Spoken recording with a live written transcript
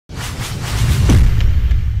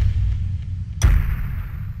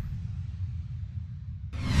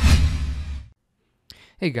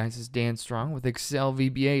Hey guys, it's Dan Strong with Excel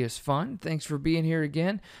VBA is Fun. Thanks for being here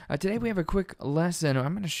again. Today we have a quick lesson.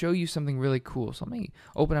 I'm going to show you something really cool. So let me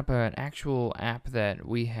open up an actual app that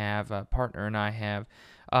we have, a partner and I have.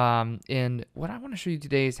 And what I want to show you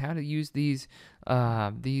today is how to use these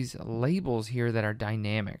labels here that are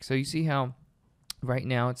dynamic. So you see how right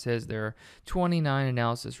now it says there are 29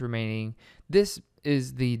 analysis remaining. This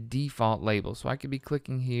is the default label. So I could be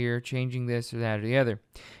clicking here, changing this or that or the other.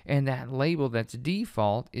 And that label that's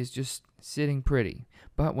default is just sitting pretty.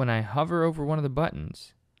 But when I hover over one of the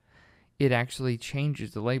buttons, it actually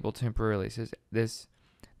changes the label temporarily. It says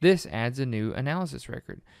this adds a new analysis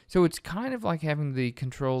record. So it's kind of like having the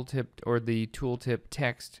control tip or the tooltip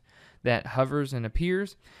text that hovers and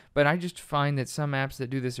appears, but I just find that some apps that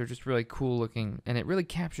do this are just really cool looking, and it really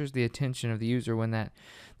captures the attention of the user when that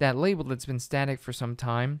label that's been static for some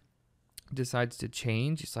time decides to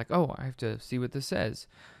change. It's like, oh, I have to see what this says.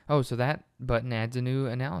 Oh, so that button adds a new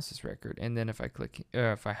analysis record, and then if I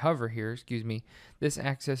hover here, this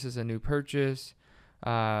accesses a new purchase,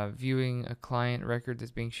 viewing a client record that's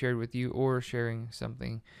being shared with you, or sharing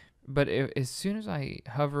something. But as soon as I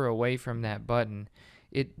hover away from that button,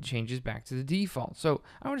 it changes back to the default. So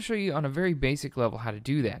I want to show you on a very basic level how to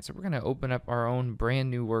do that. So we're going to open up our own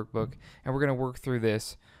brand new workbook, and we're going to work through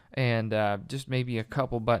this and just maybe a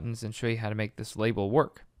couple buttons and show you how to make this label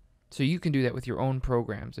work. So you can do that with your own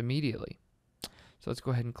programs immediately. So let's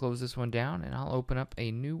go ahead and close this one down, and I'll open up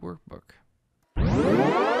a new workbook.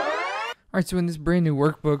 All right, so in this brand new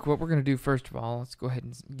workbook, what we're going to do first of all, let's go ahead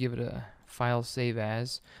and give it a file save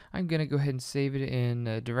as. I'm going to go ahead and save it in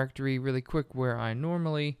a directory really quick where I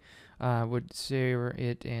normally would save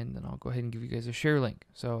it, and then I'll go ahead and give you guys a share link.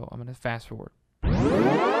 So I'm going to fast forward.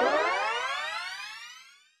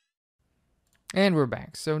 And we're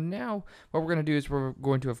back. So now what we're going to do is we're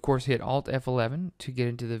going to, of course, hit Alt F11 to get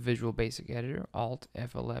into the Visual Basic Editor. Alt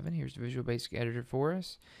F11. Here's the Visual Basic Editor for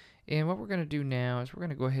us. And what we're going to do now is we're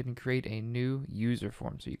going to go ahead and create a new user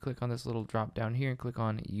form. So you click on this little drop down here and click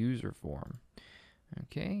on user form.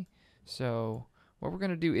 Okay, so what we're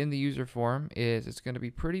going to do in the user form is it's going to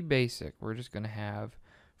be pretty basic. We're just going to have,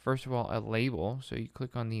 first of all, a label. So you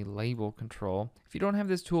click on the label control. If you don't have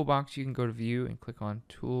this toolbox, you can go to view and click on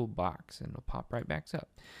toolbox and it'll pop right back up.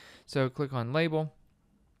 So click on label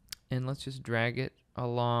and let's just drag it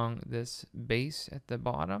along this base at the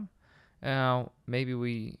bottom. Now, maybe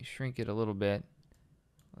we shrink it a little bit.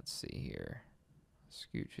 Let's see here.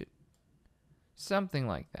 Scooch it. Something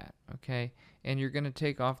like that, okay? And you're going to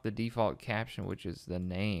take off the default caption, which is the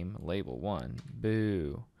name, label 1.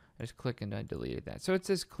 Boo. I just click and I deleted that. So it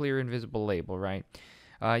says clear invisible label, right?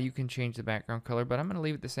 You can change the background color, but I'm going to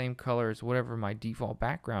leave it the same color as whatever my default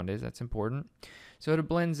background is. That's important. So it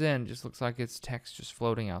blends in, just looks like it's text just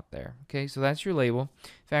floating out there. Okay, so that's your label.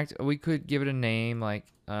 In fact, we could give it a name like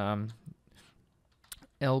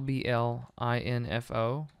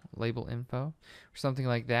LBLINFO, label info, or something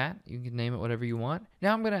like that. You can name it whatever you want.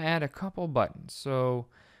 Now I'm going to add a couple buttons. So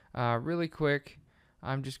really quick,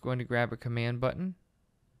 I'm just going to grab a command button.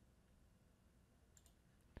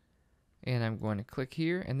 And I'm going to click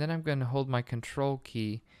here, and then I'm going to hold my control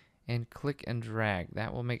key and click and drag.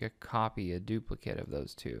 That will make a copy, a duplicate of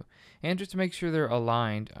those two. And just to make sure they're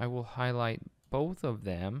aligned, I will highlight both of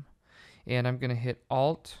them, and I'm going to hit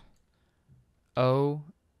Alt O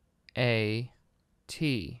A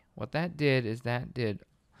T. What that did is the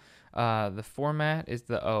format is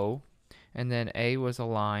the O, and then A was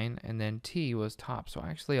align, and then T was top. So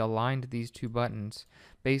I actually aligned these two buttons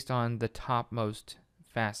based on the topmost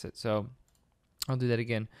facet. So I'll do that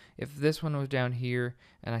again. If this one was down here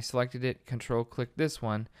and I selected it, control click this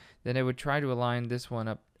one, then it would try to align this one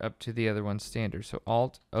up to the other one's standard. So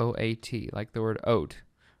Alt O-A-T, like the word oat.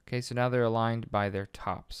 Okay, so now they're aligned by their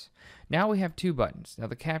tops. Now we have two buttons. Now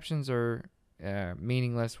the captions are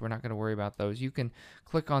meaningless. We're not going to worry about those. You can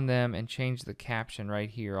click on them and change the caption right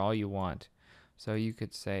here all you want. So you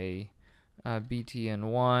could say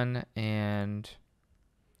BTN1 and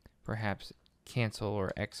perhaps cancel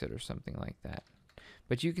or exit or something like that.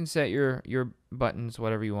 But you can set your buttons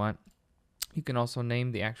whatever you want. You can also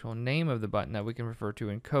name the actual name of the button that we can refer to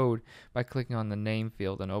in code by clicking on the name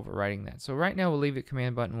field and overwriting that. So right now we'll leave it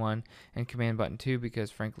command button 1 and command button 2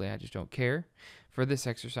 because frankly I just don't care. For this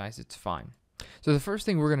exercise it's fine. So the first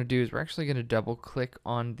thing we're going to do is we're actually going to double click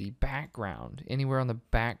on the background, anywhere on the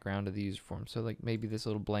background of the user form. So like maybe this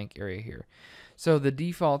little blank area here. So the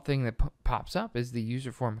default thing that pops up is the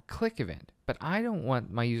user form click event, but I don't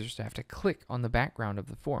want my users to have to click on the background of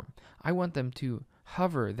the form. I want them to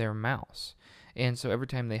hover their mouse. And so every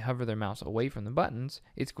time they hover their mouse away from the buttons,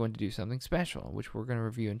 it's going to do something special, which we're going to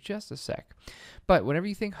review in just a sec. But whenever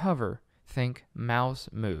you think hover, think mouse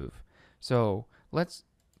move. So let's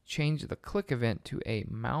change the click event to a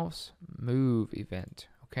mouse move event.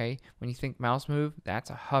 Okay, when you think mouse move, that's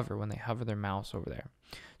a hover, when they hover their mouse over there.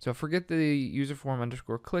 So forget the userform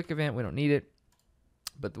underscore click event, we don't need it.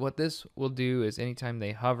 But what this will do is anytime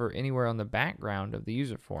they hover anywhere on the background of the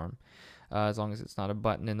userform, as long as it's not a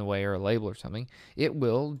button in the way or a label or something, it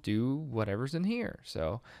will do whatever's in here.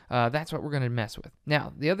 So that's what we're going to mess with.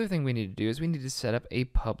 Now, the other thing we need to do is we need to set up a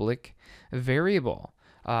public variable.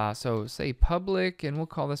 So say public, and we'll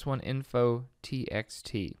call this one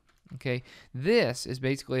info.txt. Okay, this is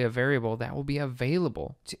basically a variable that will be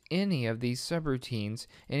available to any of these subroutines,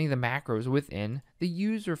 any of the macros within the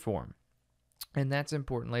user form. And that's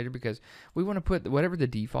important later because we want to put whatever the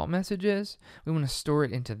default message is, we want to store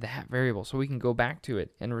it into that variable so we can go back to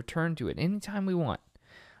it and return to it anytime we want.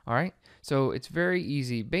 All right, so it's very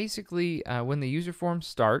easy. Basically, when the user form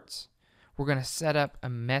starts, we're going to set up a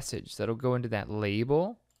message that'll go into that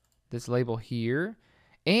label, this label here,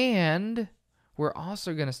 and we're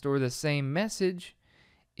also going to store the same message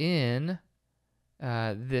in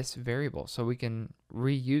this variable so we can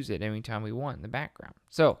reuse it anytime we want in the background.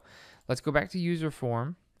 So let's go back to user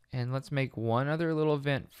form and let's make one other little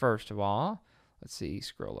event first of all. Let's see,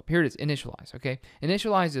 scroll up. Here it is, initialize. Okay,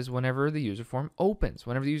 initialize is whenever the user form opens.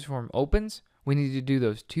 Whenever the user form opens, we need to do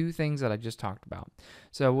those two things that I just talked about.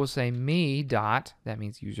 So we'll say me dot, that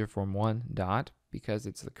means userform1 dot, because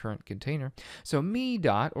it's the current container. So me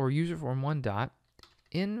dot or userform1 dot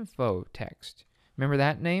info text. Remember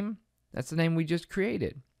that name? That's the name we just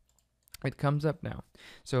created. It comes up now.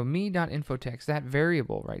 So me.infotext, that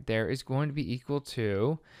variable right there is going to be equal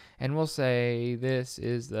to, and we'll say this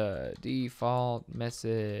is the default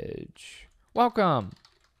message. Welcome.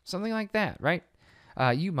 Something like that, right?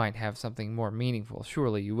 You might have something more meaningful.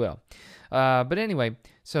 Surely you will. But anyway,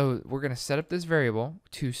 so we're going to set up this variable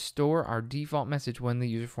to store our default message when the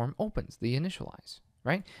user form opens, the initialize,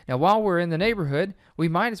 right? Now, while we're in the neighborhood, we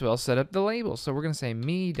might as well set up the label. So we're going to say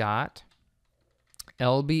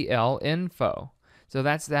me.lblinfo. So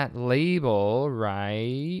that's that label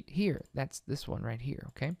right here. That's this one right here,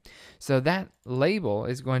 okay? So that label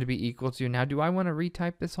is going to be equal to, now do I want to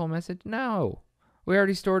retype this whole message? No. We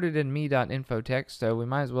already stored it in me.infotext, so we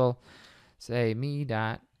might as well say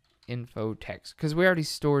me.infotext because we already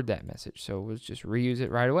stored that message. So we'll just reuse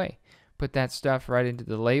it right away. Put that stuff right into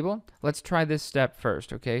the label. Let's try this step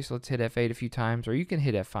first, okay? So let's hit F8 a few times, or you can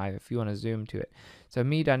hit F5 if you want to zoom to it. So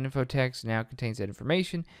me.infotext now contains that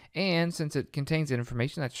information, and since it contains that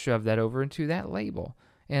information, let's shove that over into that label.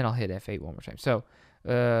 And I'll hit F8 one more time. So,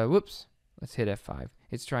 whoops, let's hit F5.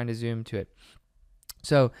 It's trying to zoom to it.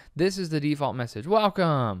 So this is the default message,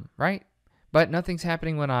 welcome, right? But nothing's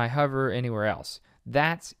happening when I hover anywhere else.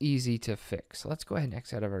 That's easy to fix. So let's go ahead and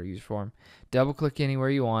X out of our user form. Double click anywhere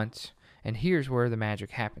you want. And here's where the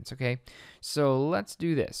magic happens, okay? So let's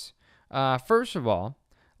do this. First of all,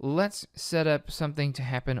 let's set up something to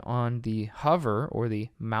happen on the hover or the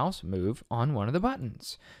mouse move on one of the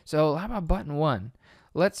buttons. So how about button 1?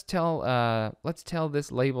 Let's tell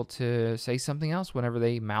this label to say something else whenever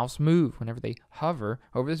they mouse move, whenever they hover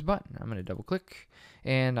over this button. I'm going to double click,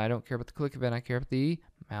 and I don't care about the click event, I care about the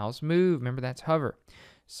mouse move. Remember, that's hover.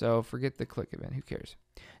 So forget the click event, who cares?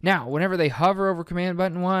 Now, whenever they hover over command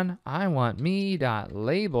button 1, I want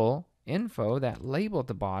me.label.info, that label at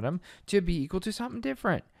the bottom, to be equal to something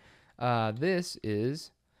different. This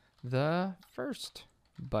is the first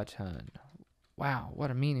button. Wow, what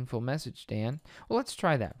a meaningful message, Dan. Well, let's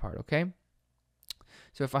try that part, okay?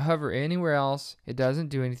 So if I hover anywhere else, it doesn't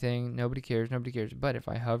do anything. Nobody cares, nobody cares. But if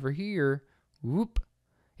I hover here, whoop,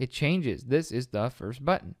 it changes. This is the first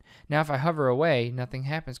button. Now, if I hover away, nothing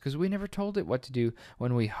happens because we never told it what to do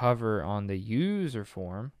when we hover on the user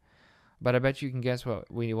form. But I bet you can guess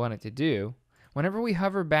what we want it to do. Whenever we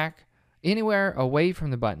hover back anywhere away from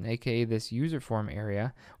the button, aka this user form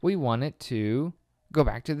area, we want it to go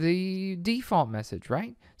back to the default message,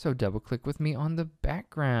 right? So double click with me on the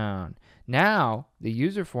background. Now, the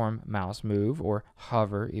user form mouse move or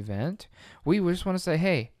hover event, we just want to say,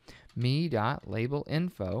 hey,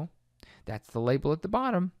 me.labelinfo, that's the label at the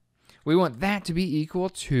bottom. We want that to be equal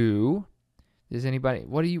to, does anybody,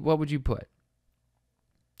 what would you put?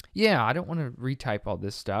 Yeah, I don't want to retype all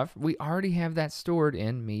this stuff. We already have that stored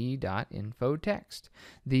in me.infotext,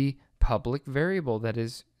 the public variable that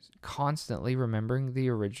is constantly remembering the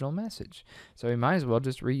original message. So we might as well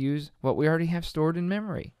just reuse what we already have stored in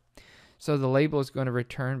memory. So the label is going to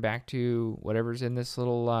return back to whatever's in this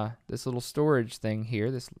little storage thing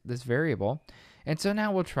here, this variable. And so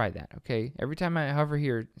now we'll try that, okay? Every time I hover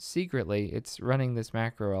here secretly, it's running this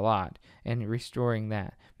macro a lot and restoring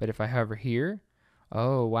that. But if I hover here,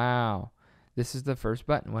 oh wow, this is the first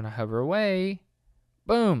button. When I hover away,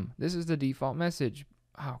 boom, this is the default message.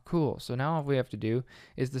 Oh, cool. So now all we have to do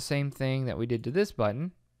is the same thing that we did to this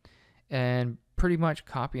button and pretty much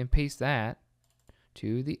copy and paste that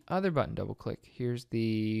to the other button. Double click. Here's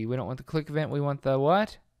the, we don't want the click event, we want the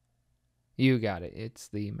what? You got it. It's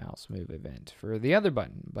the mouse move event for the other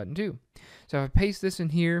button, button 2. So if I paste this in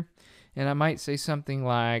here, and I might say something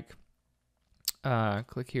like,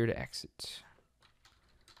 click here to exit.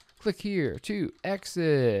 Click here to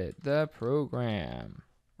exit the program,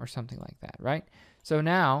 or something like that, right? So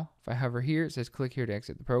now, if I hover here, it says click here to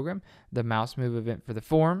exit the program. The mouse move event for the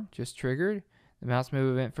form just triggered. The mouse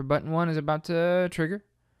move event for button 1 is about to trigger.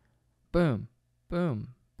 Boom, boom,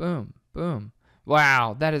 boom, boom.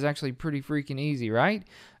 Wow, that is actually pretty freaking easy, right?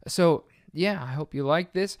 So, yeah, I hope you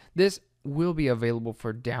like this. This will be available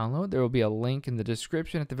for download. There will be a link in the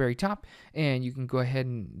description at the very top, and you can go ahead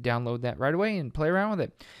and download that right away and play around with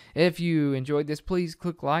it. If you enjoyed this, please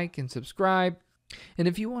click like and subscribe. And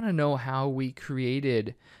if you want to know how we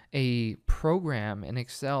created a program in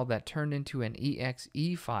Excel that turned into an exe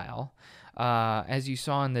file, as you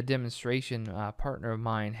saw in the demonstration, a partner of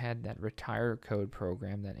mine had that retire code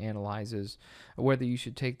program that analyzes whether you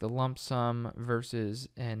should take the lump sum versus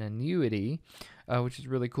an annuity, which is a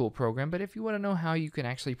really cool program. But if you want to know how you can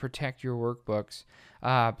actually protect your workbooks,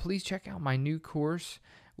 please check out my new course,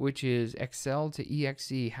 which is Excel to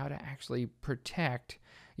EXE, how to actually protect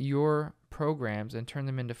your programs and turn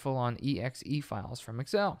them into full-on exe files from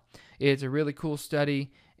Excel. It's a really cool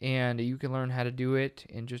study, and you can learn how to do it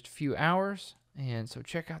in just a few hours. And so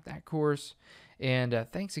check out that course. And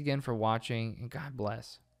thanks again for watching, and God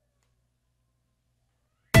bless.